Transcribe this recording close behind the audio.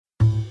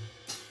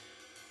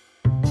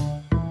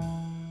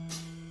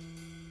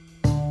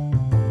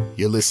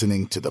You're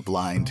listening to The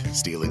Blind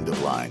Stealing the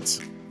Blinds,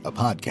 a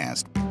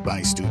podcast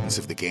by students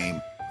of the game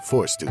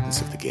for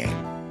students of the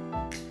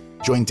game.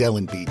 Join Del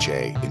and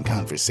BJ in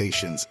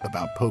conversations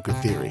about poker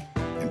theory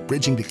and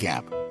bridging the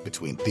gap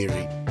between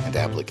theory and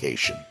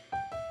application.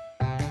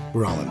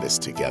 We're all in this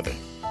together.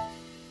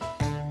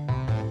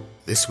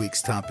 This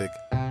week's topic,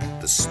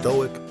 the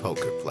Stoic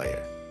poker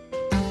player.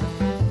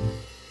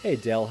 Hey,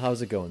 Del,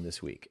 how's it going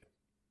this week?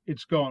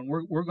 It's going.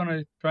 We're going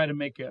to try to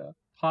make a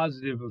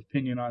positive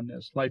opinion on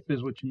this. Life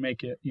is what you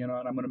make it, and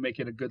I'm going to make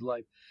it a good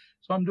life.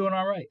 So I'm doing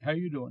all right. How are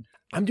you doing?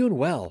 I'm doing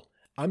well.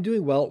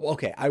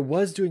 Okay, I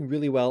was doing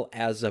really well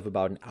as of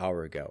about an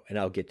hour ago, and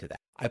I'll get to that.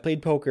 I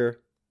played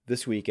poker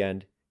this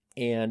weekend,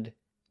 and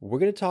we're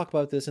going to talk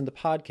about this in the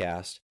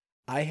podcast.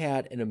 I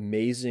had an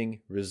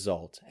amazing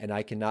result, and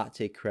I cannot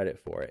take credit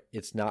for it.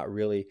 It's not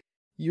really,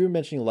 you were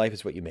mentioning life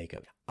is what you make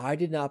of it. I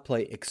did not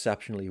play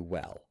exceptionally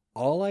well.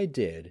 All I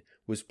did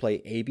was play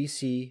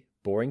ABC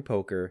boring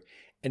poker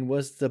and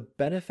was the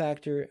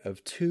benefactor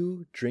of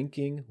 2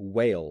 drinking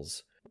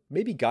whales,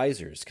 maybe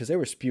geysers, because they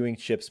were spewing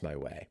chips my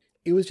way.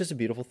 It was just a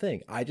beautiful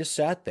thing. I just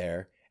sat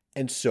there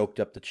and soaked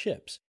up the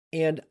chips.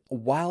 And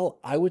while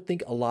I would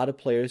think a lot of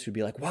players would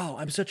be like, wow,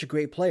 I'm such a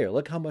great player.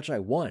 Look how much I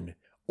won.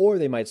 Or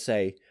they might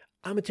say,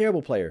 I'm a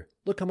terrible player.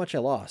 Look how much I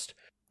lost.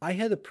 I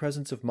had the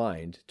presence of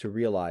mind to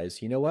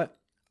realize, you know what?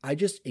 I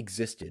just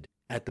existed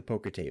at the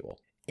poker table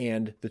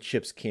and the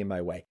chips came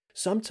my way.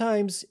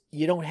 Sometimes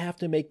you don't have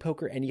to make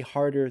poker any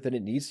harder than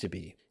it needs to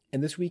be.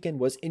 And this weekend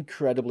was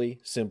incredibly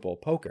simple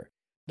poker.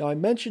 Now, I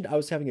mentioned I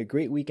was having a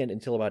great weekend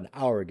until about an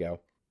hour ago.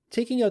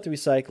 Taking out the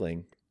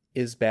recycling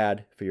is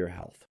bad for your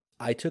health.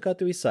 I took out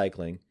the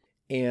recycling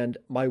and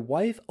my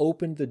wife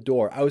opened the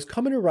door. I was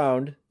coming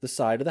around the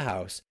side of the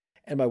house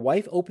and my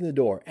wife opened the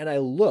door and I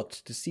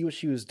looked to see what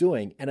she was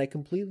doing and I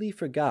completely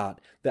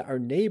forgot that our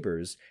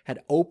neighbors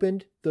had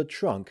opened the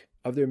trunk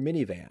of their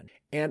minivan.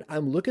 And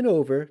I'm looking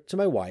over to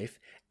my wife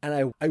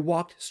and I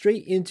walked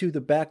straight into the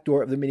back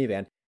door of the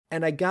minivan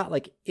and I got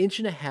like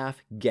 1.5 inch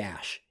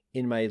gash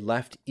in my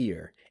left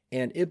ear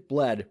and it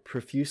bled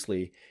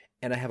profusely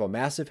and I have a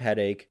massive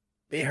headache.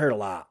 It hurt a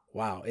lot.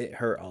 Wow, it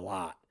hurt a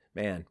lot.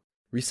 Man,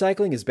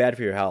 recycling is bad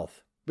for your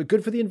health, but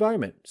good for the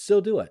environment.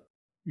 Still do it.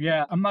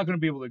 Yeah, I'm not going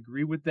to be able to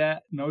agree with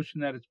that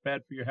notion that it's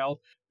bad for your health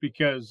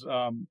because,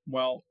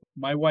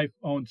 my wife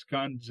owns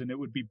guns and it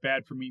would be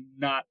bad for me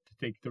not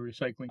to take the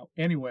recycling out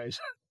anyways.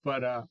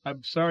 But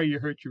I'm sorry you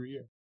hurt your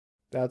ear.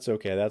 That's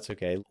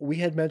okay. We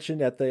had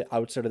mentioned at the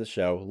outset of the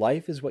show,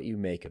 life is what you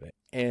make of it.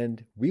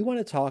 And we want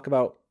to talk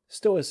about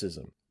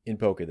Stoicism in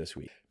poker this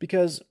week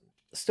because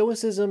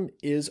Stoicism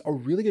is a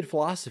really good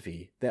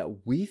philosophy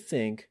that we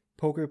think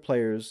poker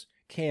players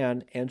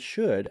can and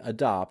should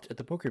adopt at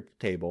the poker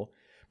table.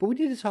 But we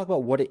need to talk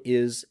about what it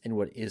is and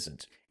what it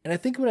isn't. And I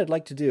think what I'd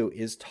like to do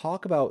is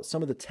talk about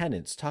some of the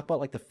tenets, talk about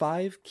like the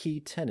 5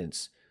 key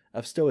tenets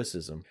of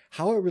Stoicism,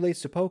 how it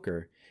relates to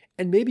poker,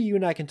 and maybe you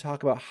and I can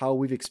talk about how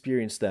we've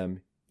experienced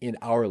them in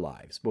our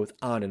lives, both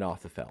on and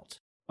off the felt.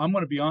 I'm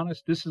going to be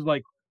honest, this is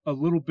like a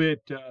little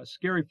bit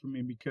scary for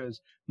me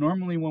because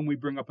normally when we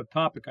bring up a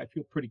topic, I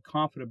feel pretty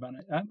confident about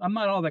it. I'm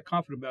not all that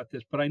confident about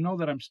this, but I know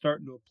that I'm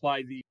starting to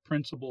apply the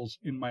principles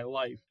in my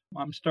life.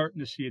 I'm starting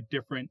to see a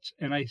difference,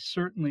 and I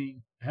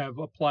certainly have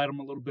applied them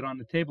a little bit on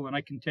the table, and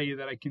I can tell you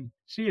that I can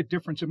see a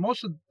difference, and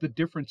most of the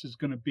difference is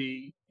going to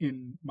be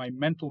in my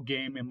mental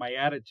game and my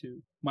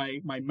attitude. My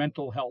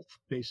mental health,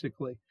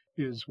 basically,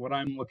 is what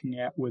I'm looking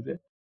at with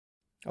it.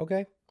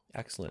 Okay,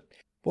 excellent.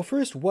 Well,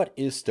 first, what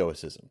is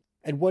Stoicism?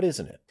 And what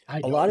isn't it?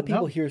 A lot of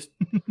people hear,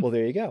 well,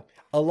 there you go.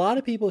 A lot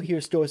of people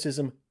hear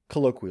Stoicism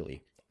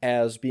colloquially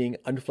as being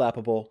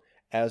unflappable,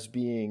 as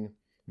being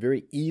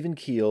very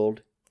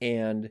even-keeled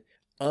and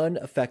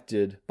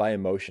unaffected by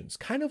emotions,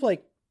 kind of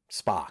like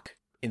Spock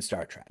in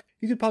Star Trek.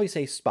 You could probably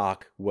say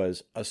Spock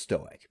was a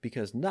Stoic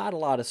because not a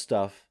lot of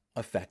stuff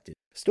affected.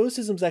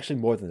 Stoicism is actually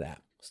more than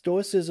that.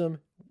 Stoicism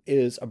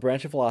is a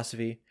branch of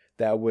philosophy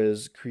that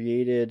was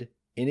created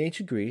in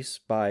ancient Greece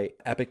by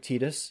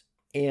Epictetus,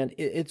 and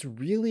it's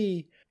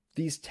really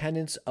these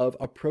tenets of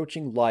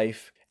approaching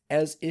life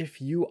as if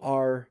you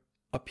are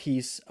a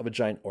piece of a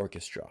giant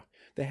orchestra.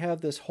 They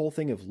have this whole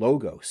thing of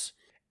logos,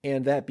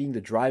 and that being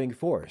the driving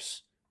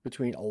force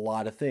between a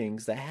lot of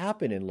things that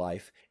happen in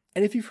life.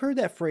 And if you've heard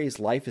that phrase,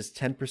 life is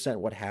 10%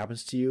 what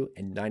happens to you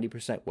and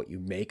 90% what you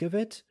make of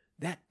it,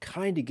 that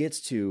kind of gets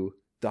to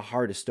the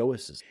heart of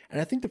Stoicism. And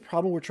I think the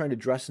problem we're trying to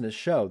address in this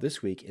show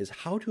this week is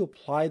how to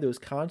apply those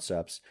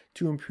concepts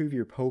to improve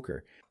your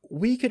poker.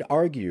 We could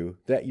argue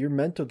that your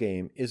mental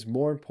game is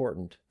more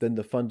important than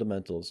the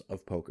fundamentals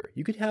of poker.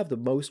 You could have the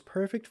most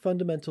perfect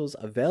fundamentals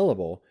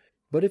available,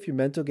 but if your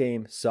mental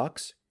game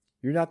sucks,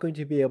 you're not going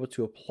to be able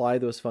to apply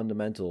those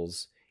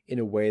fundamentals in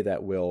a way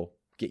that will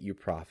get you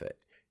profit.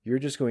 You're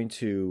just going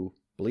to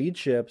bleed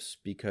chips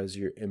because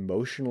you're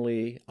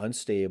emotionally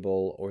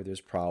unstable or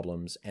there's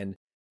problems. And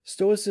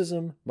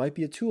Stoicism might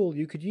be a tool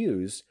you could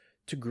use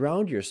to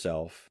ground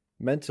yourself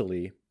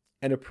mentally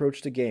and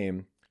approach the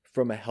game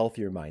from a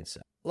healthier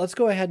mindset. Let's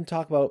go ahead and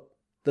talk about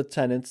the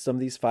tenets, some of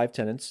these 5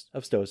 tenets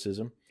of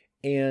Stoicism.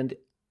 And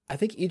I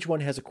think each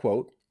one has a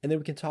quote, and then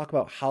we can talk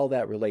about how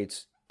that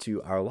relates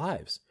to our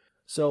lives.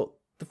 So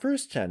the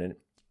first tenet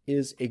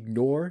is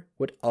ignore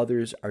what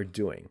others are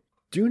doing.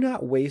 Do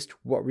not waste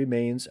what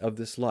remains of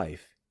this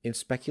life in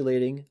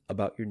speculating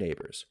about your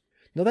neighbors.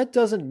 Now, that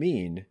doesn't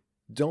mean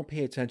don't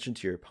pay attention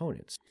to your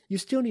opponents. You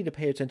still need to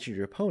pay attention to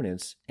your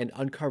opponents and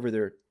uncover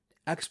their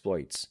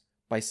exploits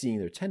by seeing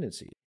their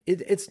tendencies.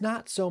 It's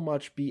not so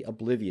much be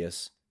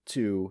oblivious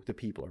to the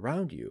people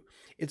around you.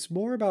 It's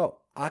more about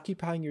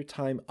occupying your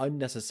time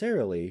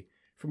unnecessarily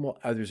from what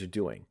others are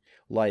doing,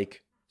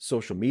 like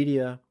social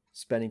media,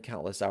 spending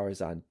countless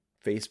hours on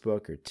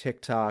Facebook or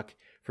TikTok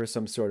for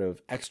some sort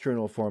of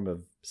external form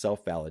of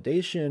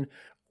self-validation,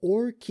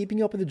 or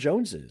keeping up with the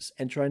Joneses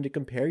and trying to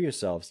compare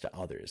yourselves to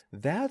others.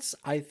 That's,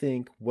 I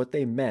think, what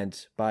they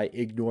meant by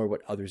ignore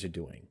what others are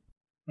doing.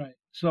 Right.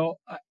 So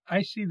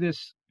I see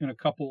this in a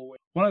couple of ways.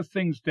 One of the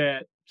things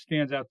that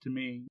stands out to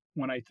me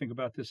when I think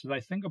about this is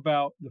I think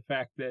about the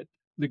fact that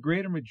the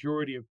greater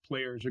majority of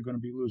players are going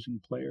to be losing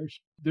players.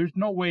 There's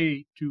no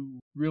way to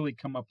really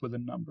come up with a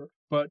number,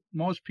 but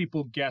most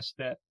people guess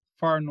that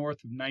far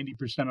north of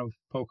 90% of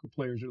poker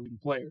players are losing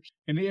players.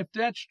 And if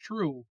that's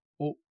true,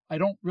 well, I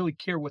don't really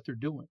care what they're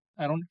doing.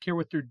 I don't care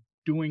what they're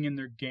doing in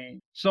their game.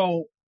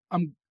 So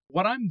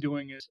what I'm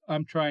doing is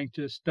I'm trying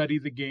to study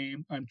the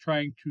game. I'm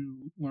trying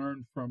to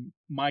learn from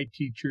my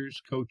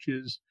teachers,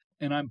 coaches,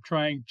 and I'm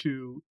trying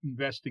to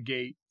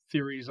investigate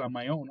theories on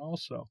my own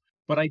also.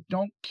 But I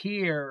don't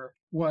care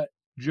what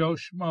Joe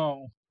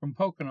Schmo from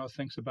Pocono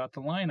thinks about the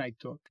line I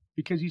took,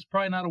 because he's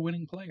probably not a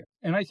winning player.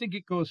 And I think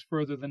it goes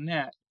further than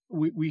that.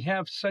 We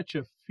have such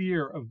a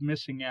fear of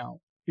missing out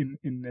in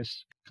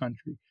this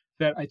country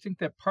that I think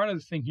that part of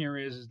the thing here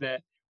is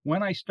that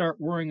when I start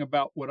worrying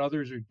about what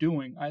others are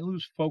doing, I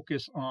lose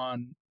focus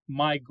on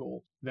my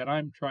goal that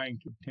I'm trying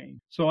to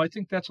obtain. So I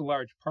think that's a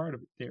large part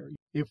of it there.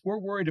 If we're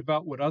worried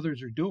about what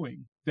others are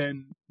doing,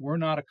 then we're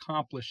not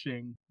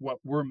accomplishing what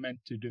we're meant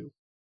to do.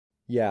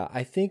 Yeah,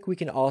 I think we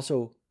can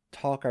also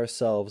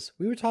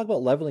we were talking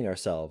about leveling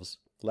ourselves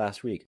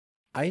last week.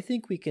 I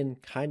think we can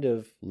kind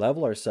of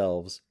level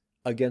ourselves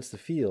against the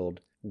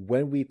field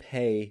when we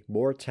pay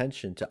more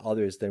attention to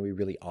others than we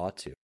really ought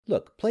to.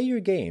 Look, play your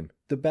game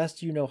the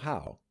best you know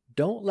how.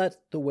 Don't let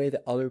the way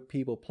that other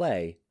people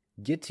play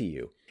get to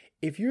you.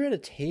 If you're at a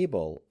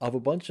table of a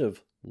bunch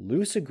of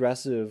loose,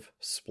 aggressive,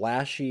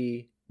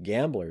 splashy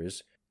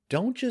gamblers,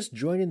 don't just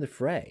join in the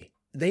fray.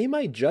 They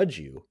might judge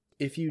you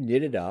if you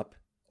knit it up,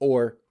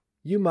 or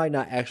you might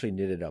not actually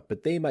knit it up,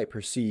 but they might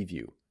perceive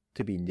you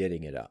to be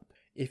knitting it up.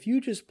 If you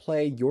just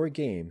play your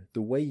game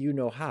the way you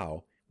know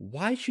how,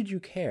 why should you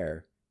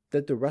care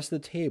that the rest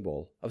of the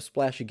table of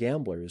splashy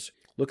gamblers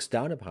looks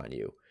down upon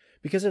you?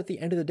 Because at the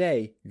end of the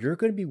day, you're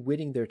going to be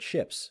winning their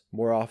chips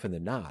more often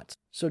than not.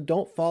 So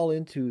don't fall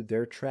into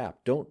their trap.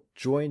 Don't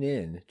join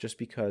in just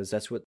because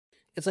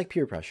it's like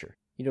peer pressure.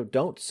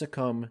 Don't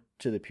succumb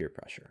to the peer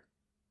pressure.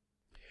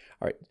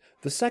 All right.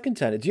 The second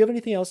tenet, do you have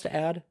anything else to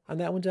add on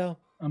that one, Dal?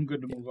 I'm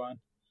good to move on.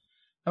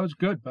 That was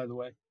good, by the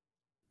way.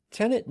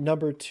 Tenet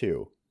number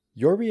 2,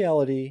 your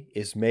reality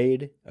is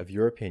made of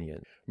your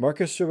opinion.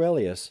 Marcus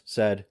Aurelius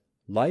said,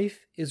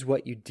 life is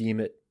what you deem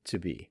it to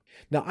be.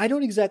 Now, I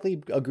don't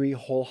exactly agree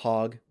whole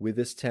hog with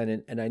this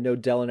tenet, and I know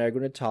Del and I are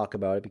going to talk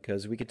about it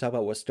because we can talk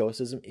about what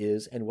Stoicism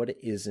is and what it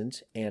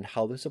isn't and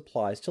how this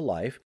applies to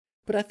life.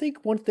 But I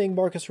think one thing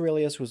Marcus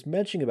Aurelius was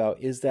mentioning about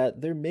is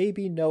that there may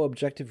be no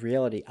objective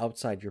reality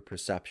outside your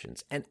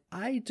perceptions, and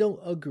I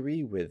don't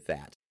agree with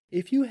that.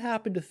 If you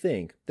happen to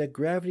think that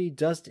gravity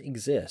doesn't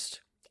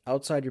exist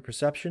outside your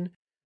perception,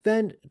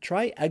 then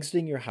try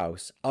exiting your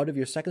house out of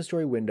your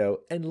second-story window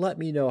and let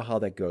me know how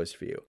that goes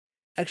for you.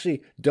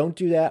 Actually, don't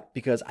do that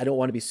because I don't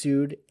want to be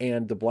sued,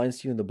 and the blind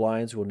stealing the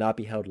blinds will not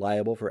be held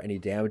liable for any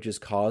damages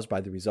caused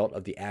by the result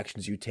of the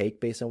actions you take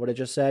based on what I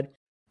just said.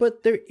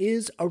 But there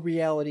is a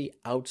reality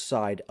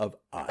outside of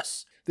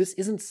us. This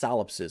isn't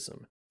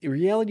solipsism.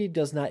 Reality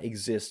does not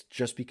exist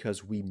just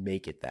because we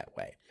make it that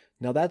way.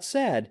 Now, that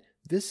said,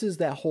 this is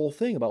that whole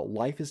thing about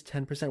life is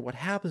 10% what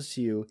happens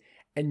to you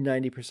and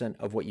 90%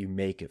 of what you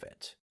make of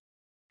it.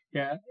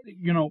 Yeah,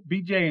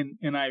 BJ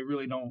and I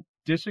really don't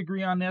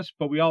disagree on this,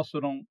 but we also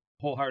don't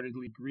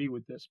wholeheartedly agree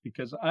with this,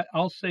 because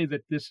I'll say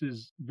that this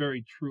is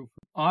very true.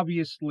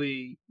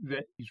 Obviously,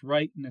 that he's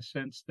right in the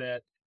sense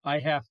that I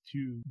have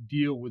to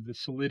deal with the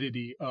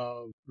solidity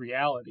of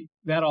reality.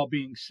 That all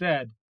being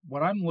said,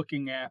 what I'm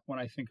looking at when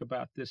I think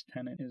about this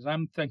tenet is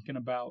I'm thinking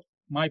about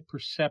my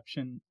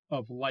perception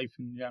of life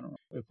in general.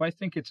 If I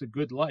think it's a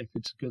good life,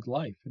 it's a good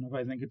life. And if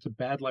I think it's a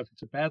bad life,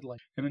 it's a bad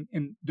life.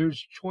 And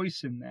there's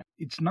choice in that.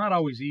 It's not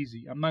always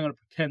easy. I'm not going to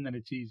pretend that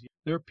it's easy.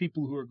 There are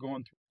people who are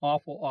going through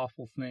awful,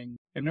 awful things.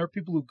 And there are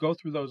people who go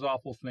through those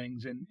awful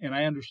things. And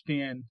I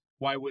understand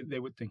why they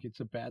would think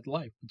it's a bad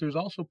life. But there's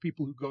also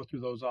people who go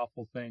through those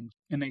awful things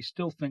and they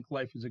still think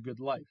life is a good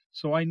life.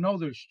 So I know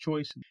there's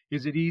choice.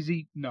 Is it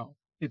easy? No.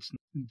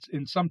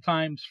 And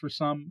sometimes for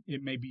some,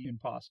 it may be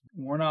impossible.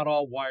 We're not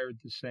all wired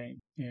the same.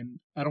 And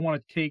I don't want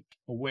to take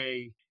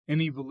away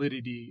any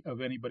validity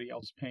of anybody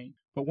else's pain.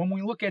 But when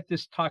we look at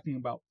this talking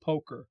about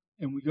poker,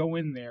 and we go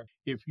in there,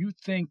 if you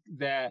think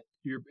that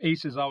your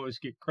aces always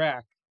get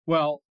cracked,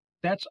 well,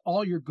 that's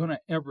all you're going to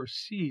ever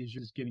see is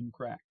just getting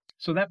cracked.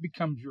 So that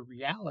becomes your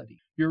reality.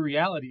 Your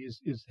reality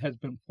has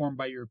been formed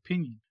by your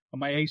opinion. Well,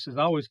 my aces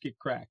always get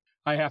cracked.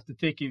 I have to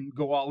take and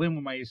go all in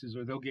with my aces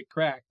or they'll get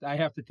cracked. I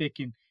have to take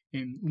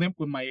and limp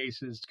with my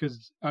aces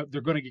because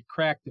they're going to get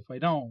cracked if I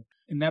don't.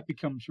 And that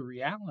becomes your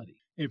reality.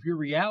 If your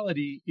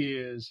reality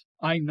is,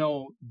 I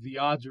know the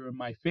odds are in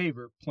my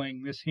favor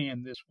playing this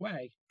hand this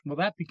way, well,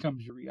 that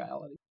becomes your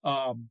reality.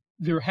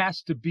 There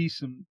has to be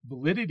some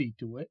validity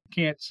to it.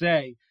 You can't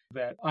say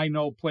that I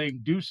know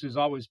playing deuces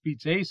always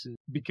beats aces,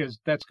 because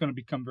that's going to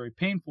become very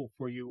painful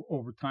for you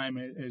over time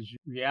as your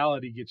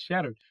reality gets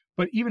shattered.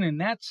 But even in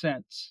that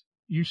sense,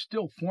 you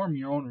still form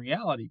your own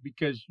reality,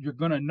 because you're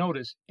going to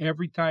notice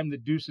every time the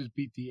deuces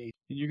beat the ace,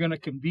 and you're going to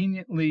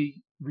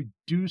conveniently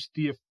reduce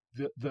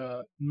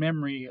the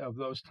memory of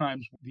those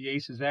times the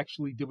aces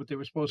actually did what they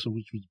were supposed to,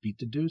 which was beat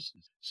the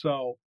deuces.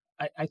 So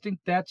I think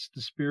that's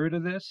the spirit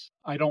of this.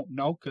 I don't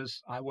know,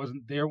 because I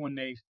wasn't there when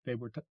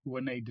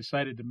they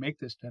decided to make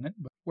this tenet,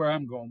 but where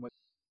I'm going with.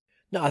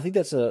 No, I think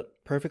that's a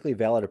perfectly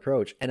valid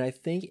approach, and I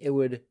think it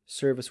would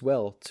serve us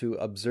well to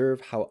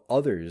observe how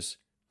others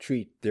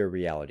treat their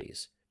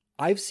realities.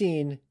 I've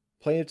seen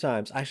plenty of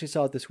times, I actually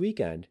saw it this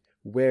weekend,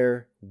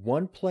 where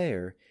one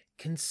player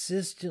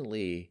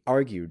consistently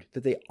argued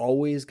that they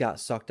always got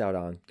sucked out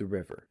on the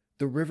river.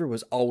 The river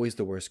was always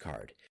the worst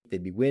card.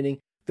 They'd be winning,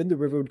 then the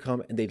river would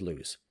come and they'd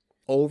lose.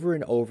 Over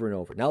and over and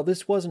over. Now,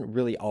 this wasn't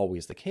really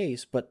always the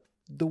case, but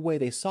the way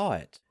they saw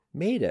it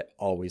made it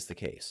always the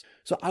case.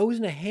 So I was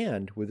in a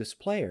hand with this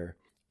player,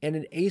 and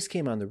an ace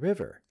came on the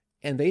river,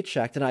 and they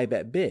checked, and I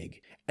bet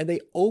big, and they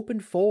open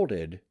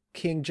folded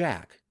King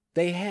Jack.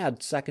 They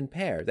had second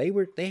pair.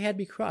 They had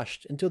me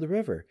crushed until the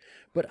river.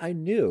 But I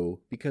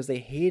knew, because they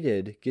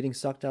hated getting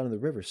sucked down in the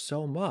river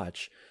so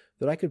much,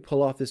 that I could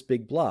pull off this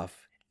big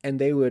bluff, and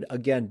they would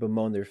again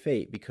bemoan their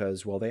fate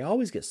because, well, they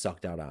always get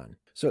sucked out on.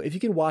 So if you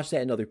can watch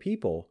that in other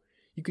people,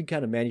 you can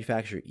kind of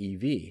manufacture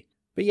EV.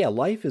 But yeah,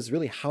 life is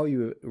really how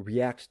you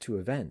react to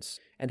events.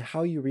 And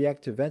how you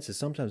react to events is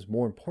sometimes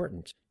more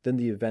important than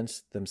the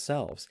events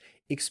themselves.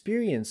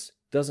 Experience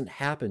doesn't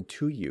happen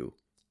to you.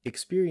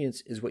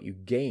 Experience is what you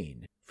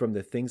gain from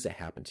the things that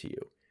happen to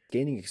you.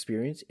 Gaining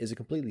experience is a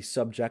completely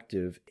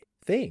subjective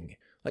thing.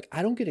 Like,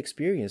 I don't get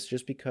experience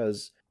just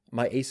because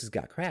my aces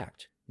got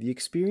cracked. The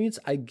experience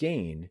I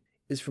gain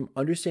is from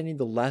understanding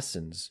the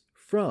lessons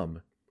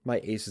from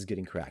my aces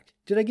getting cracked.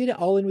 Did I get it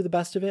all in with the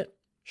best of it?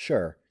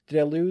 Sure. Did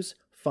I lose?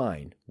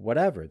 Fine.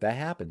 Whatever. That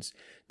happens.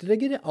 Did I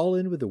get it all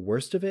in with the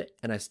worst of it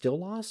and I still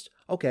lost?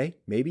 Okay,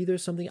 maybe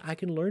there's something I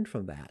can learn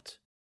from that.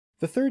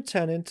 The third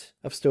tenet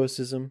of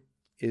Stoicism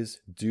is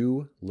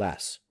do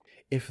less.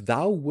 If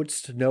thou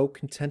wouldst know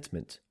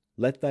contentment,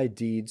 let thy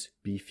deeds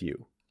be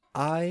few.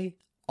 I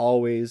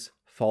always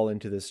fall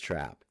into this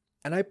trap.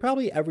 And I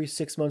probably every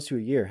 6 months to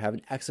a year have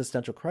an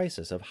existential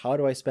crisis of how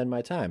do I spend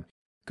my time?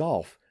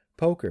 Golf,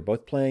 poker,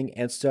 both playing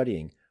and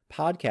studying,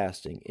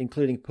 podcasting,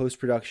 including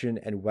post-production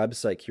and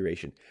website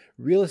curation,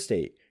 real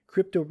estate,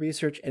 crypto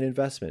research and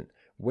investment,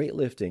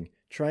 weightlifting,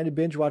 trying to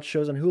binge watch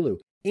shows on Hulu.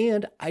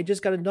 And I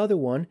just got another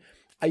one.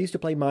 I used to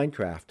play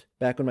Minecraft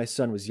back when my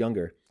son was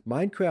younger.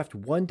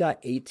 Minecraft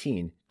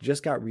 1.18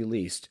 just got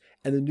released,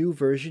 and the new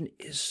version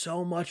is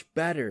so much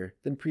better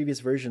than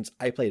previous versions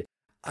I played.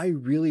 I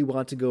really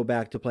want to go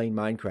back to playing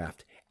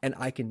Minecraft, and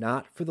I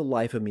cannot for the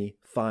life of me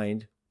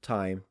find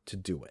time to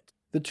do it.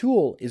 The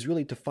tool is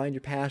really to find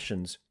your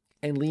passions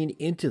and lean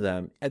into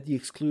them at the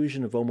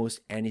exclusion of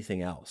almost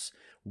anything else.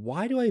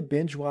 Why do I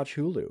binge watch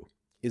Hulu?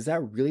 Is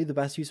that really the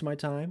best use of my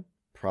time?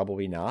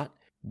 Probably not.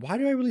 Why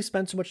do I really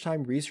spend so much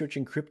time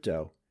researching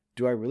crypto?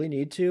 Do I really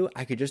need to?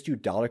 I could just do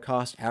dollar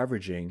cost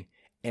averaging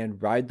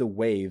and ride the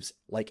waves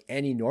like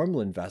any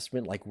normal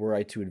investment, like were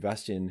I to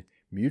invest in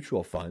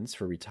mutual funds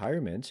for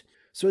retirement.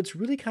 So it's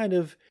really kind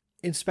of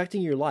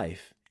inspecting your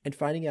life and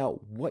finding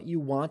out what you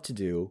want to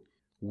do,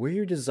 where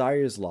your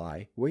desires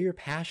lie, where your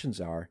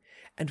passions are,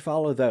 and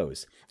follow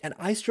those. And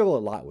I struggle a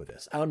lot with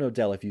this. I don't know,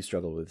 Del, if you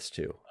struggle with this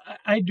too.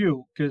 I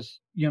do, because,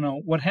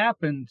 what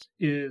happens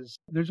is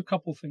there's a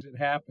couple things that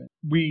happen.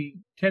 We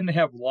tend to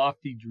have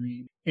lofty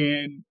dreams,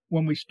 and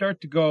when we start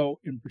to go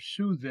and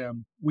pursue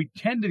them, we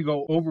tend to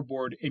go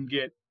overboard and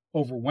get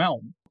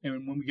overwhelmed.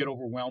 And when we get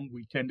overwhelmed,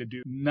 we tend to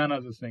do none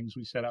of the things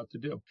we set out to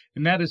do.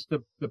 And that is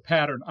the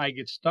pattern I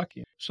get stuck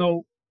in.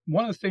 So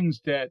one of the things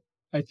that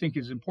I think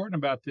is important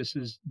about this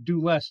is do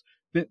less.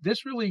 That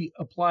this really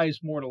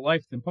applies more to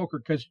life than poker,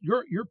 because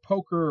your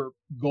poker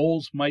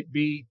goals might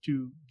be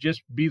to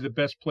just be the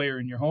best player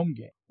in your home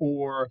game,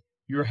 or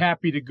you're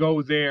happy to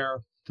go there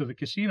to the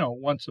casino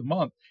once a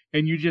month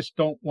and you just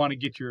don't want to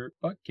get your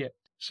butt kicked.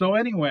 So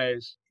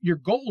anyways, your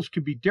goals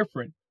could be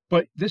different,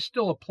 but this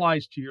still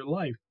applies to your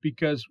life,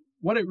 because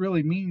what it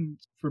really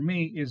means for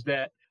me is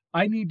that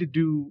I need to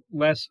do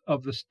less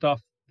of the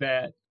stuff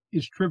that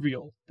is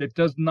trivial, that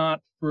does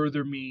not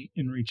further me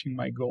in reaching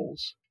my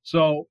goals.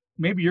 So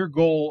maybe your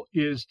goal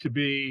is to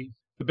be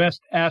the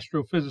best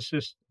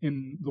astrophysicist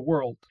in the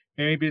world.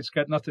 Maybe it's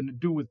got nothing to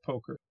do with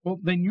poker. Well,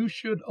 then you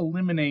should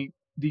eliminate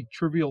the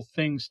trivial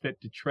things that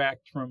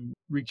detract from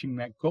reaching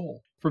that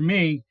goal. For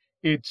me,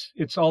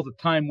 it's all the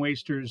time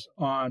wasters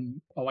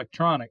on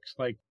electronics.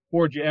 Like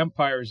Forge of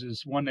Empires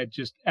is one that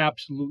just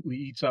absolutely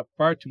eats up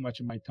far too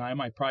much of my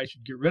time. I probably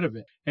should get rid of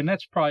it. And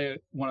that's probably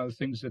one of the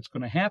things that's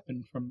going to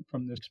happen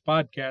from this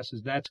podcast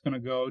is that's going to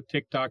go,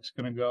 TikTok's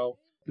going to go.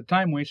 The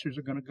time wasters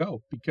are going to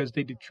go because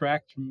they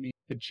detract from me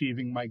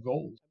achieving my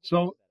goals.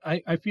 So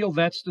I feel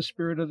that's the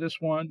spirit of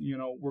this one. You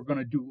know, we're going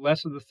to do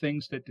less of the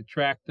things that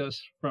detract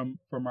us from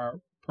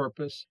our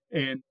purpose.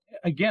 And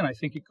again, I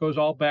think it goes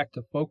all back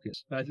to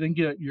focus. I think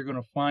you're going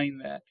to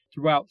find that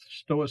throughout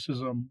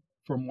Stoicism,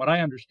 from what I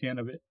understand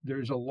of it,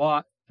 there's a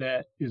lot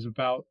that is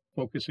about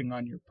focusing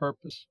on your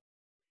purpose.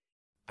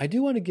 I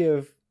do want to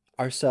give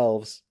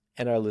ourselves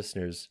and our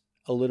listeners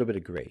a little bit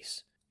of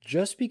grace.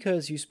 Just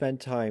because you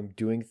spend time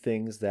doing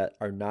things that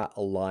are not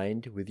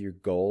aligned with your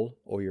goal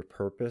or your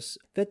purpose,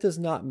 that does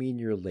not mean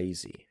you're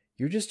lazy.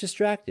 You're just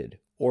distracted,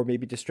 or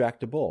maybe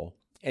distractible,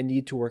 and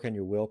need to work on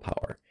your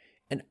willpower.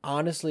 And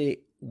honestly,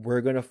 we're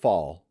going to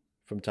fall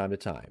from time to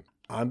time.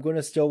 I'm going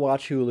to still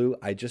watch Hulu.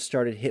 I just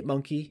started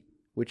Hitmonkey,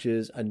 which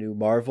is a new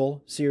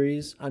Marvel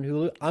series on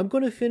Hulu. I'm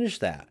going to finish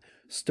that.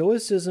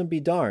 Stoicism be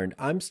darned.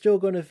 I'm still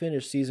going to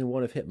finish season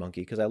 1 of Hitmonkey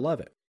because I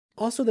love it.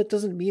 Also, that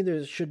doesn't mean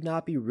there should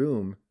not be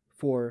room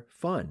for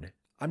fun.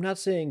 I'm not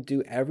saying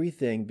do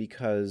everything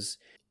because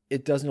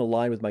it doesn't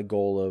align with my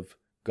goal of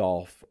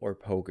golf or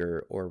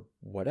poker or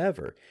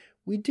whatever.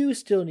 We do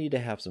still need to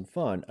have some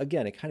fun.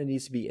 Again, it kind of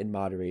needs to be in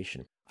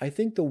moderation. I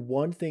think the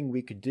one thing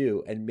we could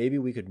do, and maybe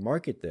we could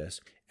market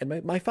this,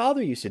 and my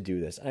father used to do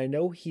this, and I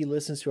know he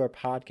listens to our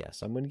podcast.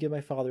 So I'm going to give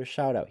my father a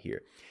shout out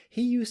here.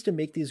 He used to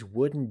make these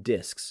wooden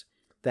discs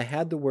that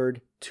had the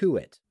word "to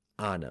it"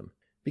 on them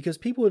because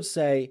people would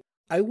say,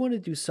 I want to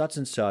do such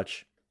and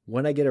such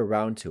when I get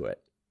around to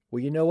it.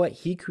 Well, you know what?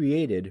 He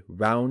created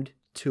round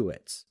to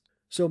its.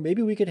 So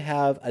maybe we could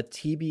have a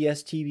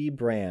TBS TV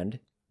brand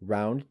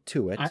round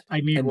to it. I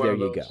need and one there of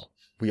you those. go.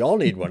 We all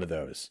need one of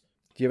those.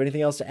 Do you have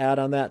anything else to add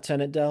on that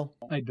tenet, Del?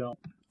 I don't.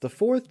 The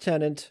fourth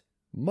tenet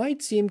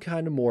might seem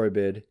kind of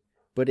morbid,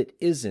 but it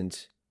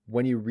isn't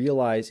when you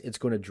realize it's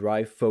going to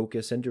drive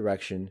focus and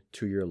direction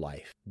to your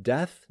life.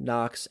 Death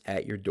knocks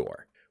at your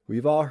door.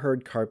 We've all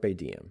heard carpe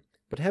diem,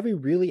 but have we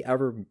really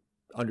ever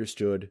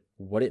understood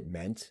what it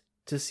meant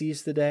to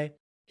seize the day?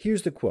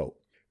 Here's the quote.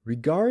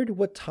 Regard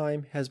what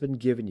time has been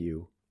given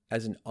you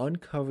as an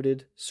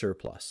uncoveted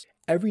surplus.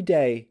 Every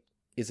day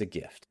is a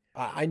gift.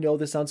 I know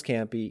this sounds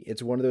campy.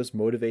 It's one of those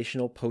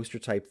motivational poster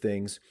type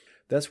things.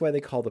 That's why they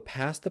call the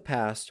past,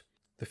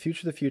 the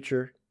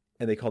future,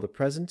 and they call the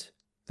present.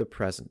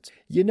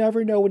 You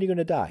never know when you're going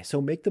to die,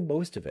 so make the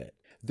most of it.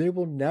 There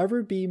will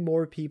never be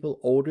more people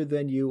older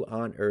than you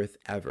on earth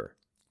ever.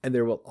 And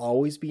there will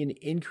always be an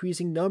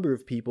increasing number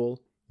of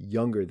people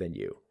younger than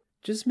you.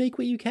 Just make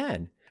what you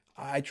can.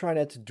 I try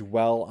not to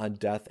dwell on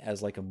death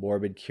as like a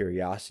morbid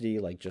curiosity,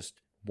 like just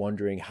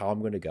wondering how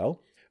I'm going to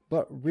go,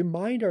 but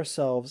remind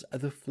ourselves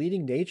of the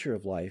fleeting nature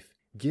of life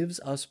gives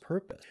us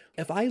purpose.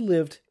 If I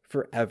lived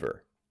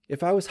forever,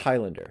 if I was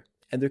Highlander,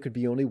 and there could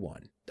be only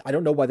one, I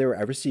don't know why there were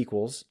ever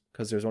sequels,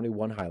 because there's only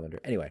one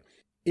Highlander. Anyway,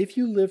 if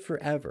you live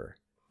forever,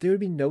 there would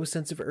be no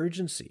sense of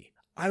urgency.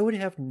 I would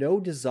have no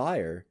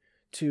desire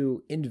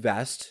to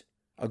invest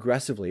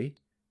aggressively,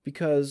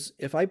 because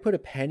if I put a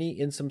penny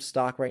in some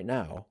stock right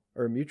now,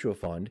 or a mutual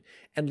fund,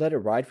 and let it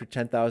ride for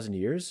 10,000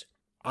 years,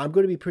 I'm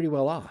going to be pretty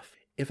well off.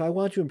 If I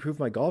want to improve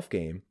my golf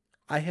game,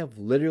 I have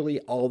literally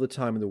all the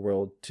time in the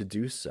world to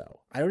do so.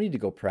 I don't need to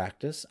go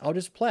practice. I'll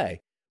just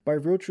play. By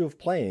virtue of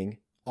playing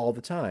all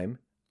the time,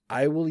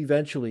 I will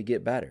eventually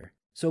get better.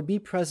 So be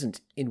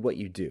present in what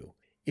you do.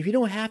 If you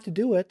don't have to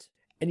do it,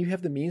 and you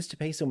have the means to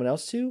pay someone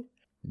else to,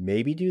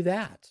 maybe do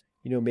that.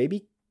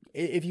 Maybe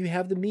if you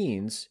have the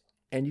means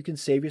and you can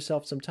save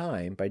yourself some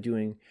time by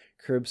doing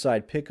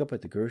curbside pickup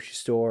at the grocery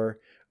store,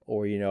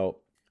 or,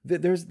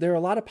 there are a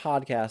lot of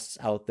podcasts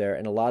out there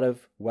and a lot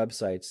of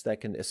websites that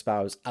can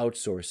espouse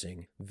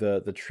outsourcing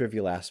the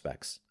trivial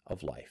aspects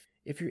of life.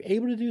 If you're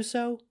able to do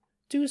so,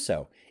 do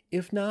so.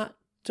 If not,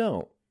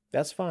 don't.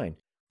 That's fine.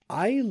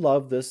 I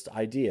love this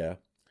idea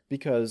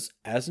because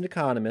as an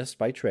economist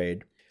by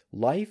trade,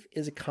 life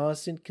is a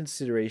constant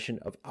consideration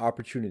of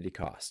opportunity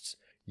costs.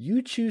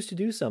 You choose to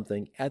do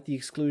something at the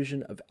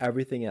exclusion of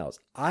everything else.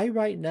 I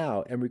right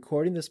now am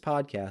recording this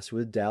podcast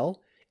with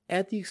Dell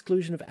at the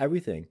exclusion of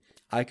everything.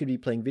 I could be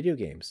playing video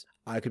games.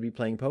 I could be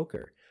playing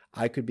poker.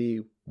 I could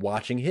be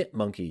watching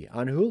Hitmonkey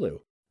on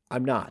Hulu.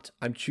 I'm not.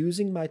 I'm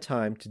choosing my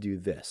time to do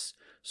this.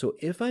 So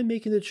if I'm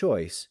making the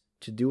choice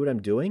to do what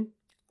I'm doing,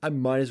 I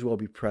might as well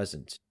be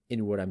present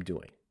in what I'm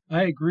doing.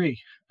 I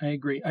agree.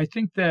 I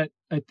think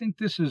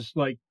this is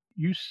like,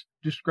 you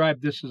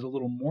described this as a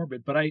little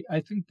morbid, but I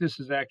think this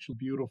is actually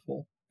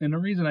beautiful. And the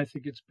reason I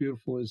think it's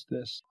beautiful is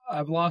this.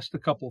 I've lost a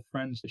couple of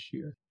friends this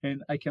year,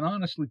 and I can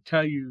honestly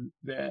tell you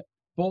that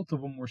both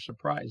of them were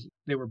surprises.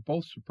 They were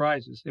both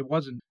surprises.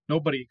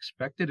 Nobody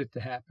expected it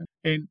to happen.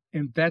 And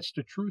that's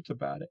the truth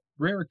about it.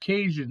 Rare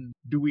occasion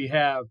do we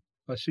have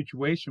a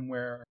situation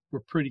where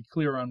we're pretty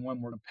clear on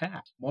when we're going to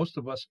pass. Most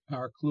of us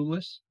are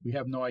clueless. We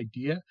have no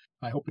idea.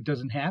 I hope it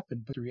doesn't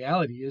happen. But the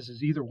reality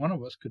is either one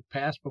of us could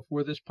pass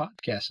before this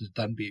podcast is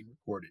done being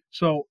recorded.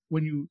 So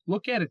when you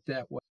look at it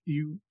that way,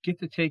 you get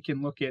to take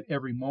and look at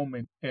every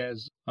moment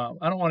as,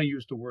 I don't want to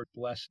use the word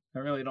blessed. I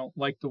really don't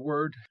like the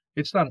word.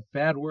 It's not a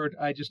bad word.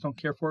 I just don't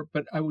care for it.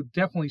 But I would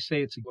definitely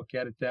say it's a look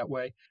at it that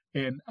way.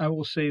 And I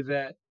will say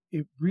that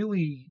it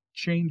really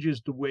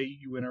changes the way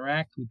you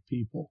interact with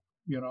people.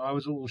 I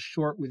was a little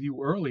short with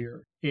you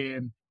earlier,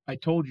 and I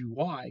told you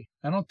why.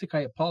 I don't think I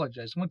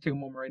apologized. I'm going to take a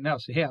moment right now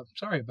and say, hey, I'm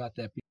sorry about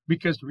that.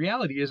 Because the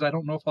reality is I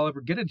don't know if I'll ever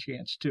get a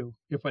chance to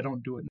if I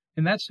don't do it.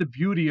 And that's the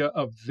beauty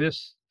of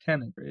this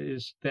tenet,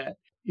 is that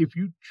if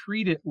you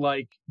treat it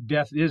like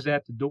death is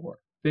at the door,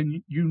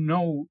 then you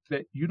know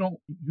that you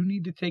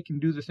need to take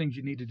and do the things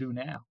you need to do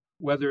now,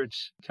 whether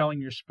it's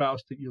telling your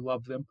spouse that you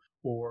love them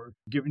or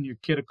giving your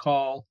kid a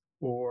call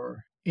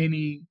or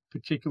any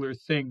particular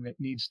thing that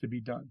needs to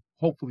be done.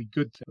 Hopefully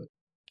good thing.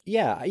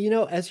 Yeah,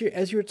 as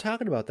you were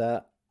talking about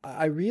that,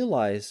 I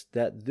realized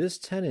that this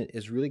tenet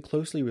is really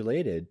closely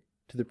related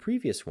to the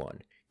previous one,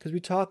 because we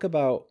talk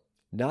about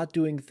not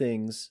doing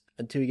things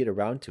until you get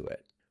around to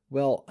it.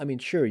 Well, I mean,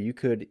 sure, you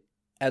could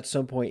at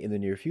some point in the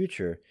near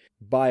future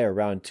buy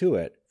around to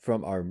it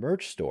from our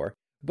merch store,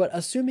 but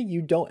assuming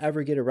you don't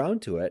ever get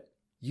around to it,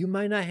 you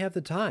might not have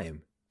the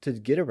time to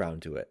get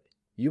around to it.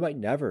 You might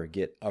never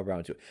get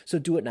around to it. So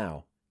do it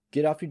now.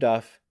 Get off your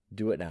duff,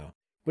 do it now.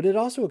 But it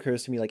also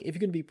occurs to me, like, if you're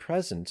going to be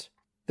present,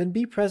 then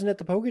be present at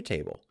the poker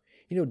table.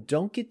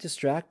 Don't get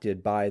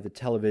distracted by the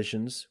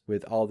televisions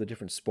with all the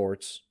different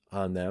sports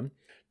on them.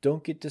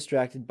 Don't get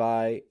distracted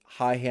by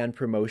high hand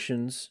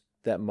promotions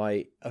that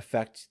might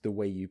affect the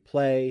way you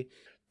play.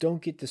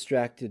 Don't get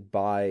distracted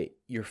by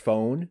your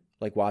phone,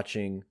 like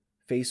watching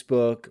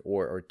Facebook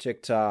or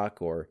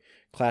TikTok or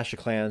Clash of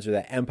Clans or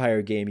that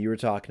Empire game you were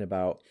talking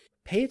about.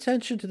 Pay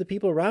attention to the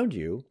people around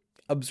you.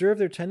 Observe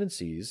their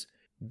tendencies.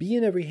 Be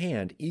in every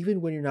hand, even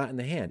when you're not in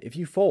the hand. If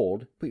you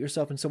fold, put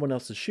yourself in someone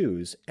else's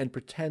shoes and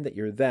pretend that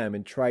you're them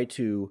and try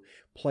to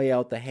play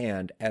out the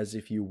hand as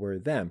if you were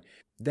them.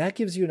 That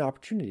gives you an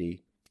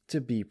opportunity to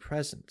be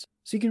present.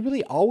 So you can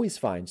really always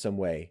find some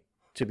way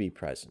to be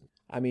present.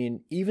 I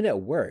mean, even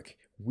at work,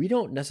 we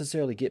don't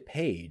necessarily get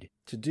paid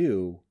to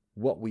do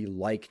what we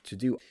like to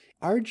do.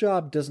 Our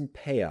job doesn't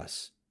pay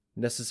us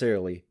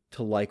necessarily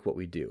to like what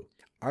we do.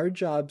 Our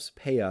jobs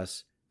pay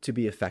us to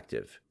be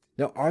effective.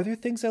 Now, are there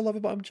things I love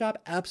about my job?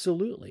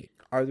 Absolutely.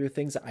 Are there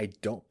things that I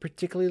don't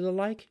particularly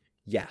like?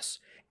 Yes.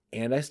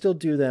 And I still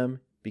do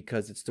them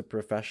because it's the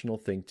professional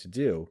thing to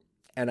do.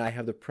 And I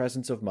have the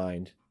presence of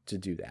mind to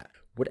do that.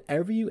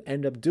 Whatever you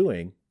end up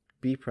doing,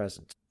 be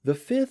present. The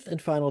fifth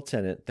and final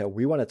tenet that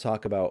we want to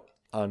talk about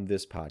on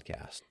this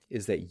podcast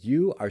is that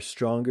you are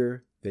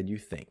stronger than you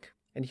think.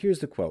 And here's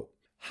the quote.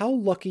 How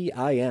lucky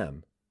I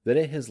am that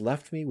it has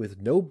left me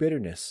with no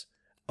bitterness,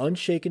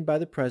 unshaken by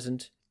the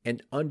present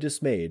and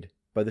undismayed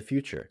by the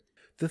future.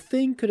 The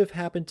thing could have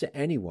happened to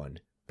anyone,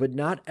 but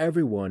not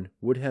everyone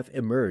would have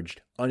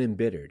emerged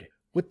unembittered.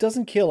 What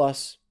doesn't kill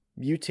us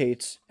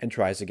mutates and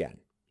tries again.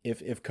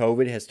 If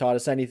COVID has taught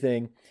us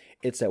anything,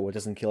 it's that what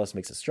doesn't kill us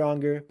makes us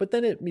stronger, but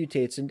then it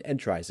mutates and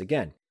tries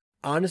again.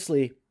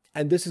 Honestly,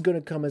 and this is going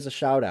to come as a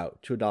shout out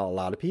to a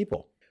lot of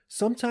people,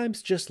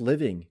 sometimes just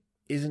living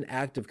is an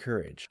act of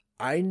courage.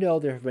 I know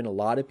there have been a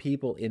lot of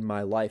people in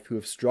my life who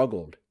have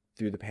struggled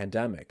through the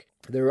pandemic.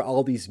 There are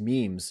all these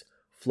memes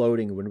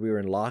floating when we were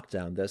in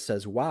lockdown that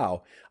says,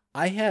 wow,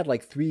 I had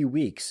like 3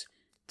 weeks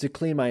to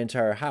clean my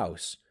entire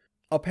house.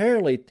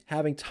 Apparently,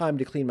 having time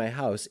to clean my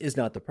house is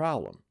not the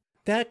problem.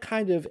 That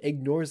kind of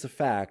ignores the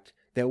fact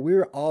that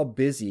we're all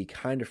busy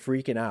kind of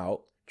freaking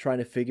out, trying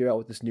to figure out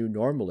what this new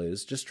normal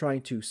is, just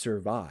trying to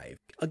survive.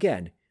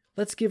 Again,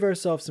 let's give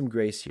ourselves some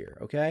grace here,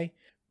 okay?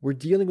 We're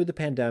dealing with the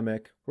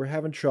pandemic, we're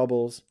having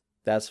troubles,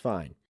 that's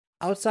fine.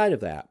 Outside of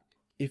that,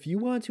 if you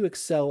want to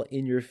excel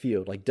in your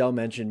field, like Del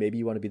mentioned, maybe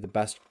you want to be the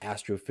best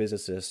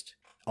astrophysicist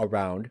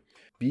around,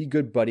 be a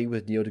good buddy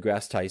with Neil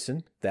deGrasse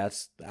Tyson.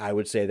 I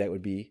would say that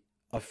would be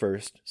a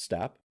first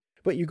step.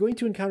 But you're going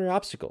to encounter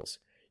obstacles.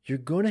 You're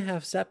going to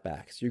have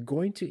setbacks. You're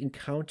going to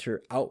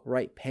encounter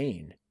outright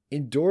pain.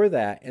 Endure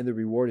that, and the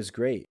reward is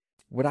great.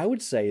 What I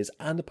would say is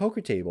on the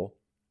poker table,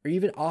 or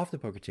even off the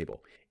poker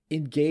table,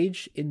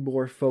 engage in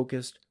more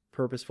focused,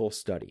 purposeful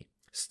study.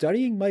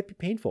 Studying might be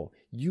painful.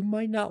 You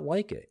might not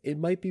like it. It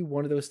might be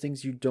one of those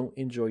things you don't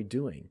enjoy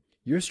doing.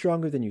 You're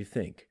stronger than you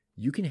think.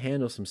 You can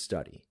handle some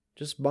study.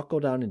 Just buckle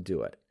down and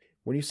do it.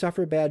 When you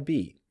suffer a bad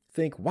beat,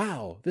 think,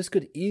 wow, this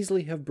could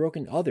easily have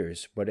broken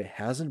others, but it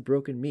hasn't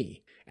broken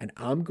me. And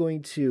I'm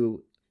going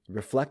to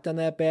reflect on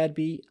that bad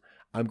beat.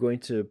 I'm going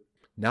to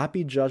not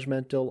be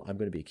judgmental. I'm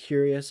going to be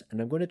curious,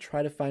 and I'm going to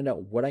try to find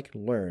out what I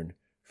can learn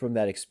from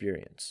that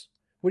experience.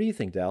 What do you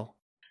think, Del?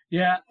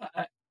 Yeah,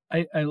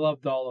 I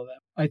loved all of that.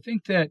 I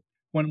think that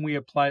when we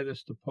apply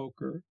this to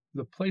poker,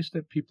 the place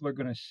that people are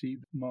going to see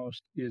the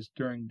most is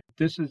during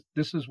this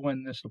is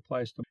when this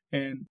applies to.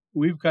 And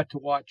we've got to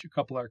watch a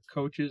couple of our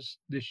coaches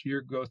this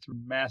year go through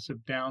massive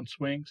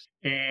downswings,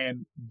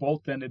 and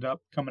both ended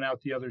up coming out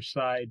the other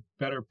side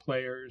better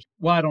players.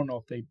 Well, I don't know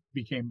if they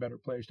became better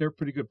players. They're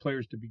pretty good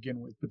players to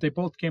begin with, but they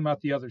both came out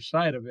the other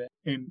side of it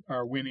and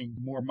are winning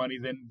more money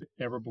than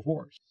ever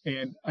before.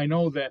 And I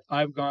know that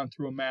I've gone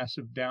through a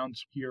massive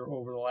downswing here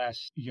over the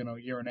last,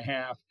 year and a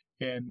half.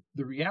 And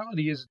the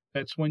reality is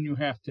that's when you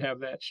have to have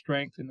that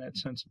strength and that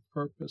sense of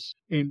purpose.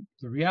 And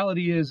the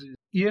reality is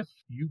if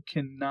you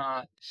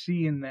cannot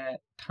see in that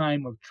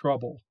time of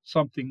trouble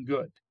something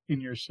good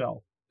in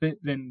yourself,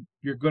 then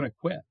you're going to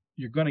quit.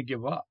 You're going to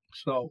give up.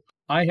 So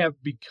I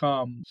have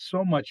become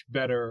so much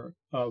better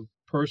of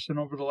person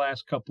over the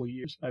last couple of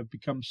years. I've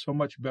become so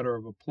much better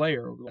of a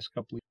player over the last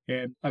couple of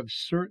years. And I've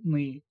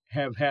certainly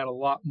have had a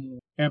lot more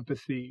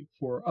empathy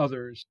for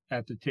others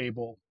at the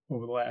table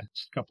over the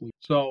last couple of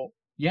years. So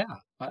yeah,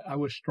 I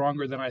was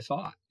stronger than I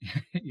thought,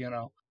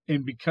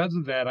 And because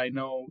of that, I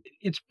know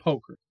it's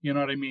poker. You know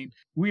what I mean?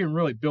 We can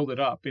really build it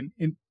up.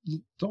 And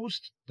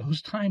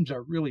those times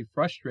are really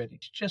frustrating.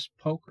 It's just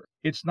poker.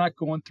 It's not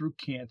going through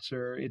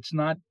cancer. It's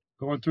not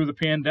going through the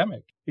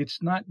pandemic.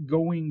 It's not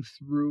going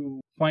through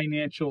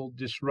financial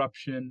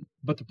disruption,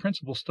 but the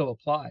principle still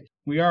applies.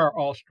 We are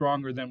all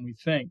stronger than we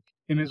think.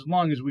 And as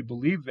long as we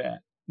believe that,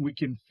 we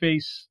can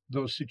face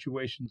those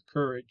situations with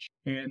courage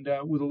and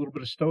with a little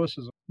bit of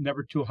stoicism.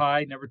 Never too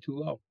high, never too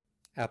low.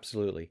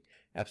 Absolutely.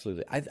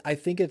 Absolutely. I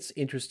think it's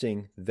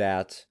interesting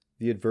that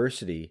the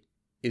adversity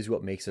is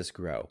what makes us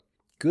grow.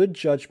 Good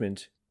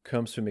judgment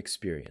comes from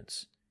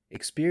experience.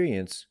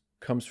 Experience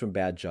comes from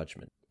bad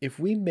judgment. If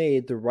we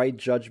made the right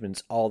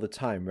judgments all the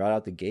time right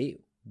out the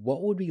gate,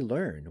 what would we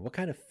learn? What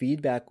kind of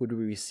feedback would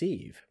we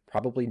receive?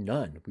 Probably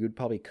none. We would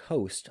probably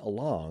coast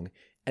along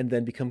and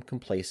then become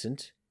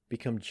complacent,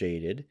 become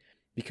jaded,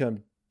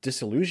 become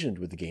disillusioned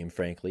with the game,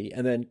 frankly,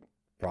 and then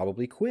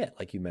probably quit,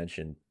 like you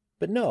mentioned.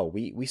 But no,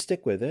 we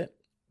stick with it.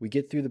 We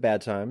get through the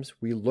bad times.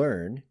 We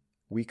learn.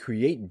 We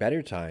create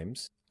better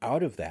times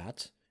out of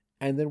that.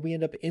 And then we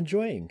end up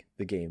enjoying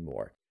the game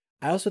more.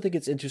 I also think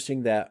it's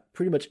interesting that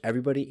pretty much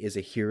everybody is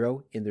a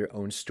hero in their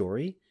own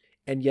story,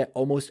 and yet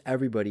almost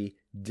everybody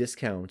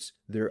discounts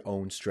their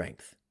own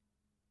strength.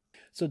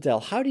 So Del,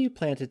 how do you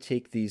plan to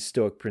take these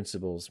Stoic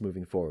principles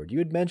moving forward? You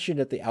had mentioned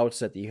at the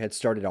outset that you had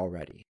started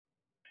already.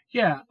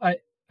 Yeah, I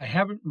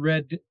haven't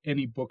read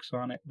any books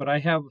on it, but I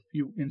have a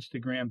few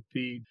Instagram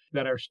feeds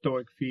that are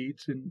Stoic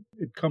feeds, and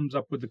it comes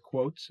up with the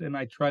quotes, and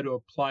I try to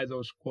apply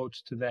those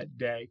quotes to that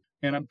day.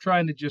 And I'm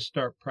trying to just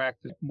start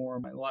practicing more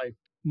in my life,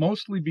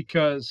 mostly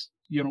because,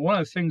 one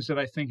of the things that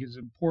I think is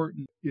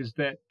important is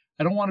that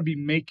I don't want to be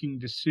making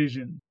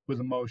decisions with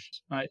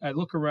emotions. I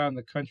look around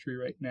the country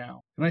right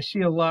now and I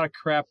see a lot of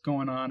crap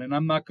going on, and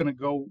I'm not going to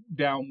go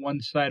down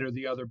one side or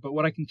the other. But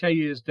what I can tell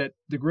you is that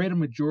the greater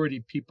majority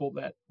of people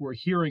that we're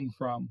hearing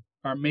from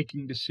are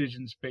making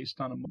decisions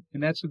based on emotions.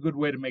 And that's a good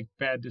way to make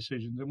bad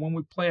decisions. And when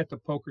we play at the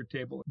poker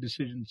table,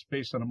 decisions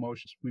based on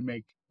emotions, we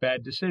make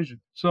bad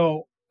decisions.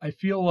 So I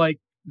feel like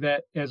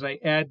that as I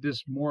add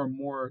this more and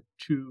more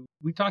to,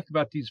 we talked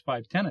about these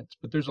 5 tenets,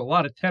 but there's a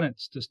lot of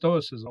tenets to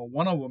Stoicism.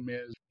 One of them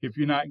is if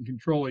you're not in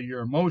control of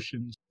your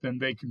emotions, then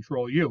they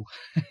control you.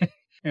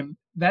 And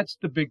that's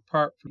the big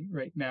part for me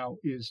right now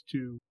is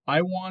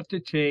I want to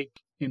take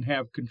and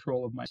have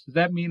control of myself. Does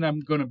that mean I'm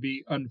going to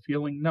be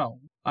unfeeling? No.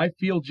 I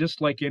feel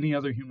just like any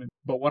other human.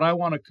 But what I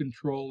want to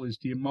control is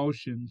the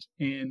emotions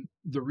and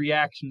the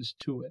reactions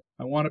to it.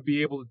 I want to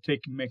be able to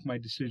take and make my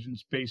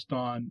decisions based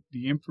on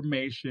the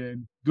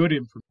information, good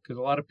information. Because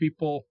a lot of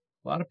people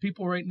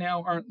right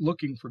now aren't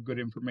looking for good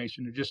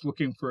information. They're just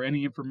looking for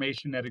any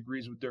information that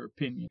agrees with their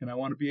opinion. And I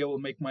want to be able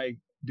to make my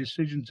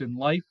decisions in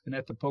life and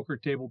at the poker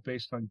table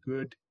based on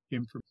good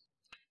information.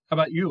 How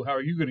about you? How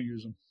are you going to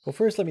use them? Well,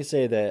 first, let me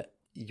say that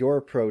your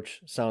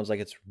approach sounds like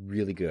it's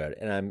really good,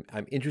 and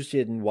I'm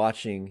interested in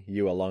watching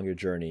you along your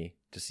journey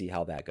to see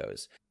how that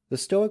goes. The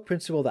Stoic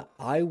principle that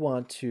I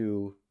want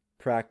to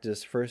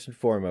practice first and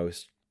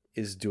foremost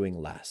is doing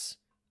less.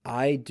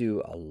 I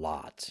do a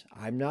lot.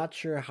 I'm not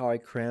sure how I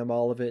cram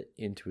all of it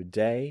into a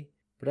day,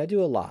 but I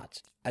do a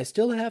lot. I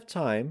still have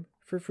time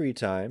for free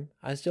time.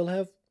 I still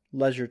have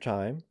leisure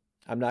time.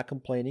 I'm not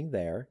complaining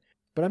there,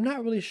 but I'm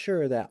not really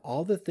sure that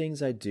all the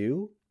things I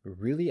do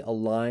really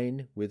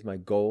align with my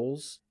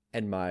goals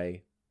and my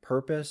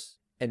purpose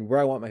and where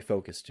I want my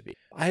focus to be.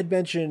 I had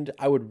mentioned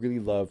I would really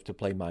love to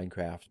play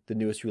Minecraft, the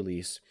newest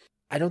release.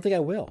 I don't think I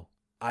will.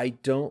 I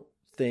don't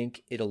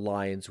think it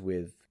aligns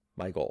with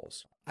my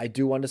goals. I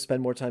do want to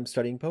spend more time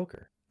studying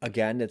poker.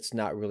 Again, it's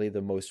not really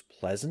the most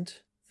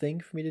pleasant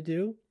thing for me to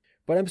do,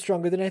 but I'm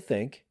stronger than I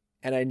think,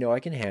 and I know I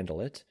can handle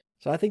it.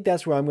 So I think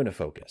that's where I'm going to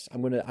focus.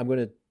 I'm going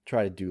to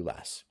try to do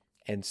less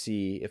and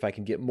see if I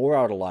can get more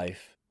out of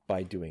life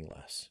by doing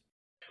less.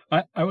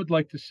 I would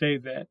like to say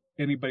that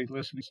anybody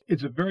listening,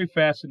 it's a very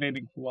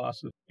fascinating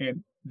philosophy.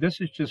 And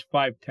This is just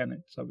 5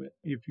 tenets of it.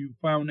 If you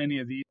found any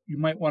of these, you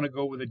might want to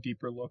go with a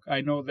deeper look.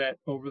 I know that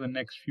over the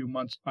next few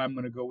months, I'm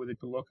going to go with a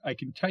deeper look. I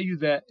can tell you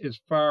that as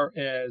far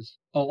as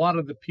a lot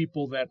of the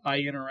people that I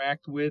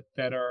interact with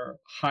that are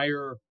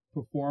higher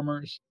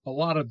performers, a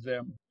lot of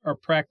them are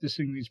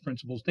practicing these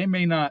principles. They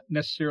may not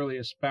necessarily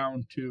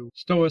expound to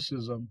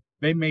Stoicism.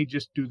 They may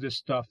just do this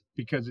stuff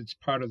because it's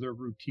part of their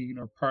routine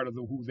or part of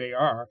who they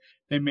are.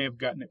 They may have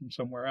gotten it from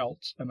somewhere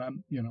else. And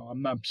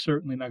I'm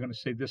certainly not going to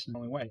say this is the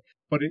only way.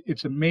 But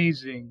it's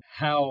amazing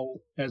how,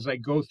 as I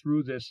go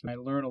through this and I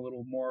learn a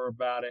little more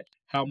about it,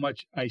 how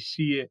much I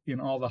see it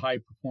in all the high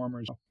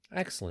performers.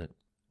 Excellent.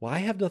 Well, I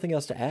have nothing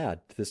else to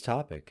add to this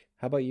topic.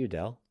 How about you,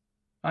 Del?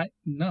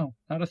 No,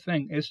 not a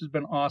thing. This has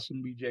been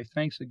awesome, BJ.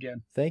 Thanks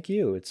again. Thank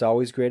you. It's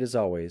always great as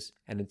always.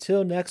 And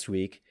until next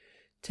week,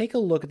 take a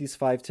look at these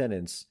 5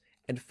 tenets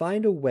and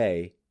find a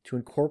way to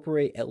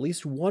incorporate at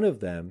least one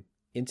of them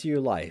into your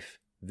life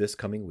this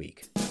coming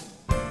week.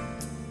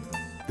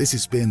 This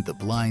has been The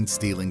Blind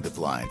Stealing the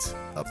Blinds,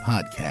 a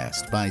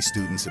podcast by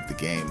students of the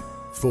game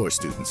for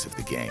students of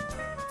the game.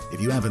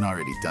 If you haven't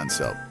already done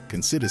so,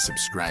 consider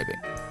subscribing.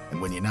 And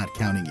when you're not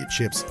counting your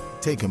chips,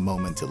 take a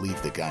moment to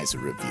leave the guys a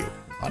review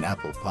on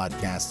Apple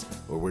Podcasts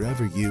or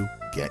wherever you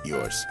get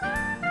yours.